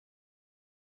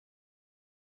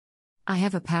I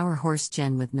have a power horse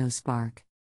gen with no spark.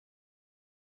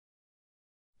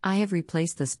 I have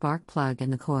replaced the spark plug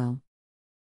and the coil.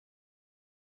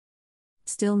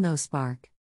 Still no spark.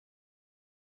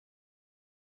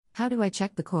 How do I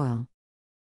check the coil?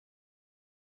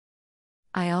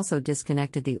 I also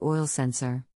disconnected the oil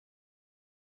sensor.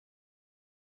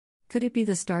 Could it be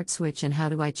the start switch, and how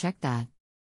do I check that?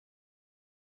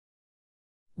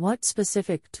 What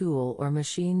specific tool or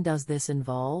machine does this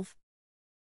involve?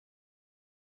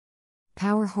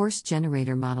 Power horse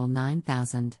generator model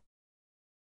 9000.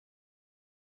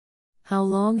 How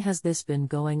long has this been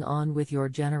going on with your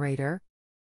generator?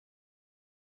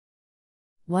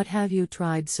 What have you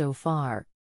tried so far?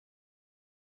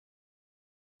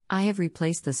 I have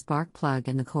replaced the spark plug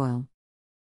and the coil.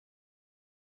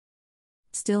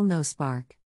 Still no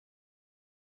spark.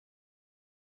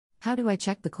 How do I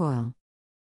check the coil?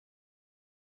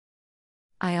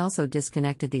 I also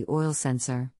disconnected the oil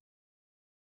sensor.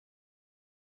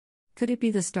 Could it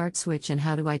be the start switch, and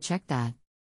how do I check that?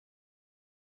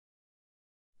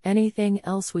 Anything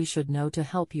else we should know to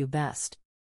help you best?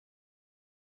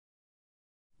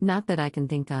 Not that I can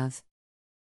think of.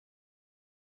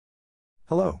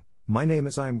 Hello, my name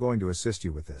is. I am going to assist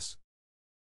you with this.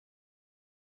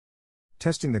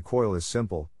 Testing the coil is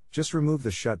simple. Just remove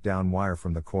the shutdown wire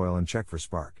from the coil and check for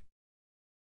spark.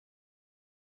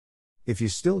 If you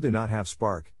still do not have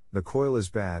spark, the coil is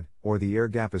bad, or the air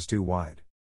gap is too wide.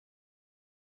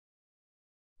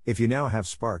 If you now have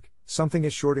spark, something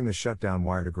is shorting the shutdown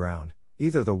wire to ground.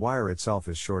 Either the wire itself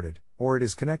is shorted, or it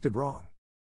is connected wrong.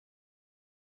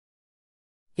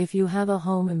 If you have a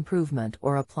home improvement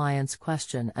or appliance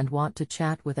question and want to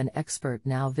chat with an expert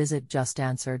now, visit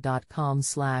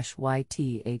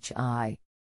JustAnswer.com/YTHI.